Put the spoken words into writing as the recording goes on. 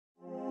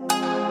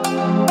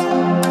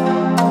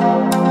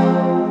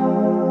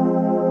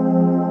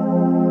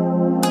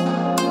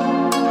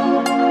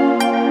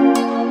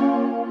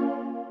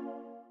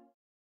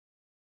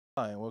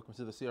Hi, and welcome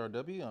to the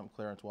CRW. I'm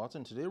Clarence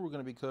Watson. Today we're going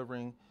to be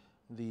covering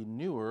the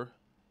newer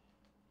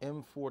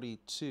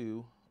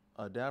M42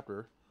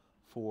 adapter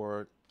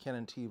for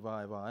Canon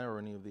T5i or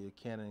any of the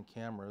Canon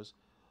cameras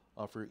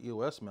for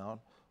EOS mount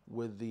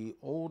with the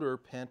older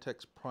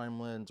Pentax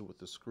prime lens with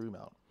the screw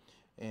mount.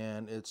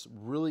 And it's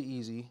really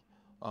easy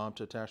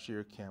to attach to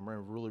your camera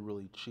and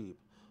really cheap.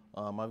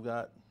 I've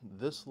got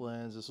this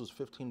lens. This was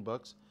 15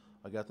 bucks.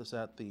 I got this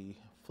at the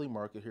flea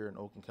market here in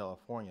Oakland,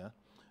 California.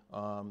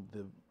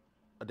 The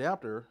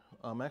adapter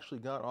actually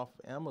got off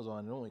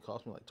Amazon. It only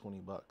cost me like 20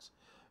 bucks.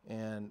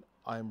 And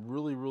I'm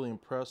really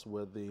impressed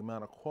with the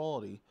amount of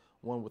quality,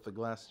 one with the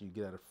glasses you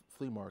get at a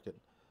flea market.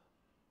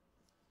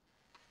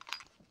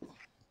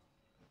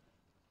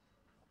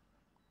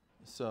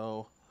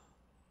 So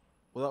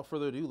without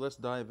further ado, let's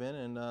dive in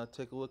and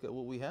take a look at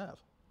what we have.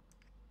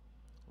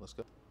 Let's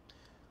go.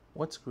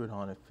 Once screwed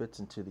on, it fits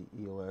into the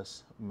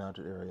EOS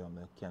mounted area on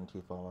the Canon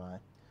T5i.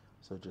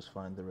 So just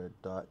find the red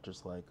dot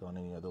just like on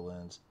any other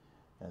lens.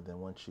 And then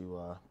once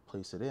you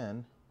place it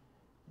in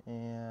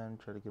and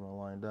try to get them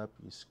lined up,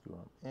 you screw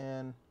them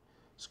in.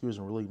 Screws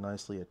them really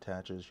nicely,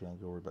 attaches. You don't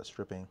have to worry about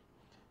stripping.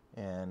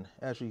 And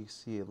as you can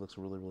see, it looks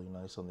really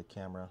nice on the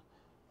camera.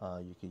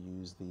 You could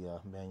use the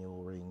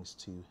manual rings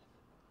to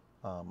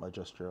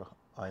adjust your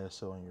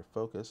ISO and your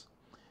focus.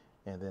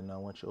 And then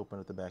once you open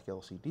up the back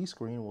LCD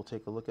screen, we'll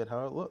take a look at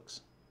how it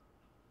looks.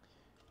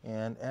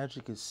 And as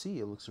you can see,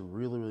 it looks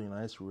really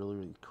nice,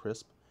 really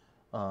crisp.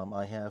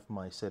 I have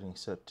my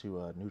settings set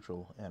to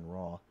neutral and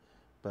raw,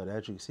 but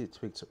as you can see, it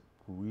takes a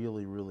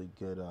really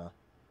good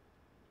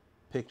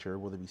picture,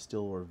 whether it be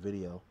still or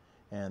video.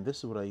 And this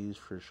is what I use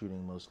for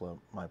shooting most of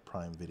my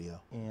prime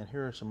video. And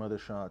here are some other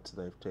shots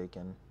that I've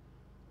taken.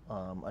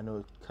 I know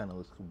it kind of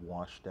looks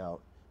washed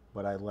out,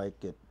 but I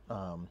like it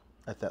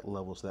at that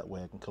level so that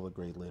way I can color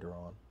grade later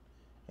on.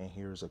 And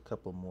here's a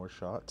couple more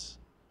shots.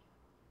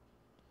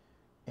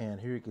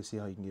 And here you can see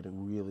how you can get a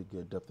really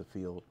good depth of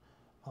field.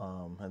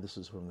 And this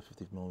is from the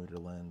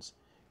 50mm lens.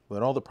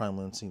 But all the prime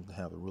lenses seem to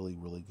have a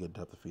really good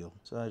depth of field.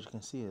 So as you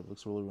can see, it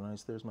looks really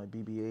nice. There's my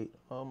BB-8.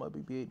 Oh, my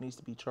BB-8 needs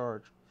to be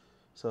charged.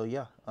 So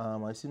yeah,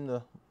 I seem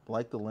to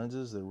like the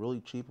lenses. They're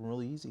really cheap and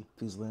really easy.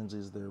 These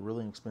lenses, they're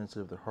really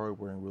inexpensive. They're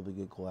hardware and really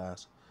good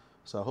glass.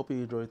 So I hope you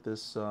enjoyed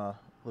this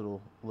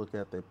little look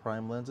at the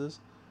prime lenses.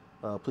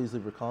 Please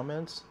leave your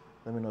comments.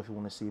 Let me know if you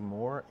want to see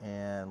more,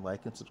 and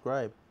like and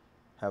subscribe.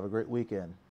 Have a great weekend.